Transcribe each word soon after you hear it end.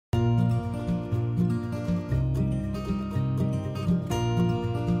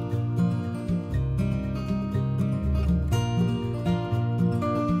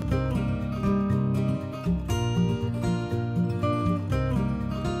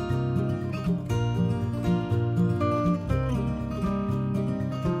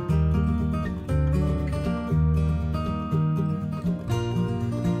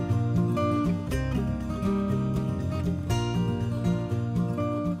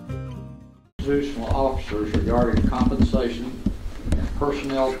constitutional officers regarding compensation and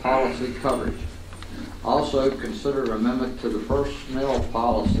personnel policy coverage. Also, consider amendment to the personnel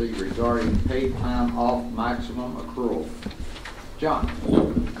policy regarding paid time off maximum accrual. John.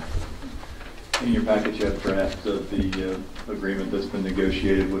 In your package, you have a draft of the agreement that's been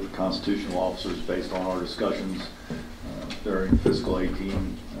negotiated with the constitutional officers based on our discussions during fiscal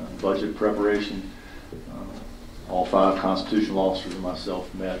 18 budget preparation. All 5 constitutional officers and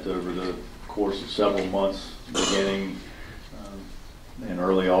myself met over the course of several months, beginning in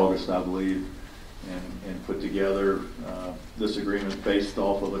early August, I believe, and put together this agreement based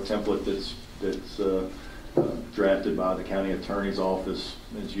off of a template that's drafted by the county attorney's office.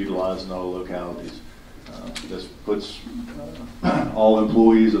 It's utilized in all localities. This puts all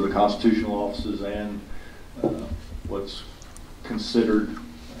employees of the constitutional offices and what's considered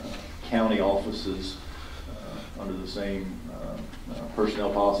county offices under the same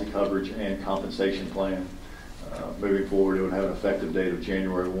personnel policy coverage and compensation plan. Moving forward, it would have an effective date of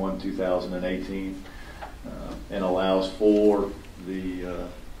January 1, 2018, and allows for the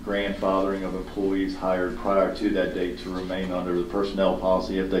grandfathering of employees hired prior to that date to remain under the personnel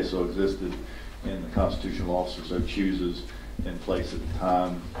policy if they so existed, and the constitutional officer so chooses, in place at the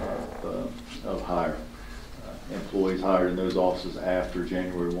time of hire. Employees hired in those offices after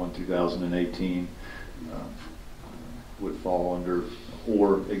January 1, 2018 would fall under,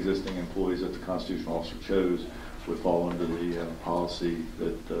 or existing employees that the constitutional officer chose would fall under the policy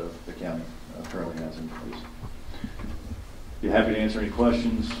that the county currently has in place. Be happy to answer any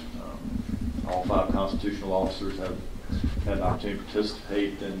questions. All 5 constitutional officers have had an opportunity to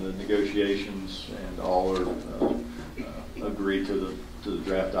participate in the negotiations, and all are agree to the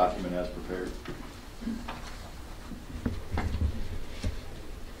draft document as prepared.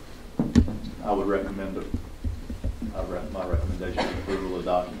 I would recommend my recommendation is approval of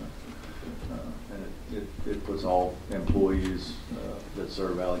the document, and it puts all employees that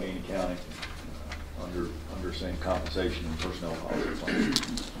serve Alleghany County under same compensation and personnel policy plan.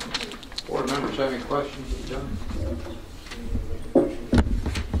 Board members have any questions of John?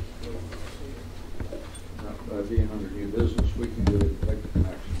 Being under new business, we can do it effective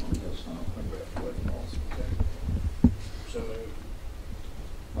action on this.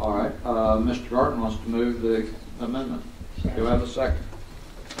 All right. Mr. Garten wants to move the amendment. Do I have a second?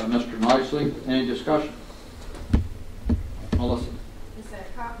 Mr. Nicely, any discussion? Melissa? Ms.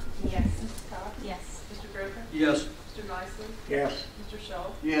 Adcock? Yes. Mrs. Cox? Yes. Mr. Griffin? Yes. Mr. Nicely? Yes. Mr.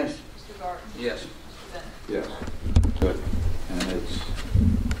 Schultz? Yes. Mr. Garten? Yes. Mr. Bennett? Yes. Good. And it's,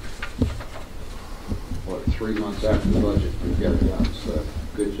 what, 3 months after the budget we get it done, so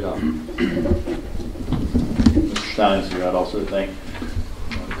good job. Mr. Stein's here. I'd also thank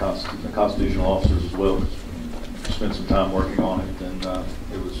the constitutional officers as well. Spent some time working on it, and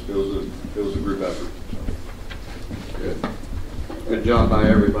it was a group effort. So. Good. Good job by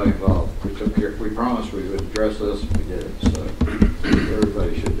everybody involved. We promised we would address this, and we did. So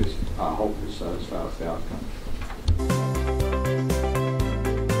everybody should be, I hope, is satisfied with the outcome.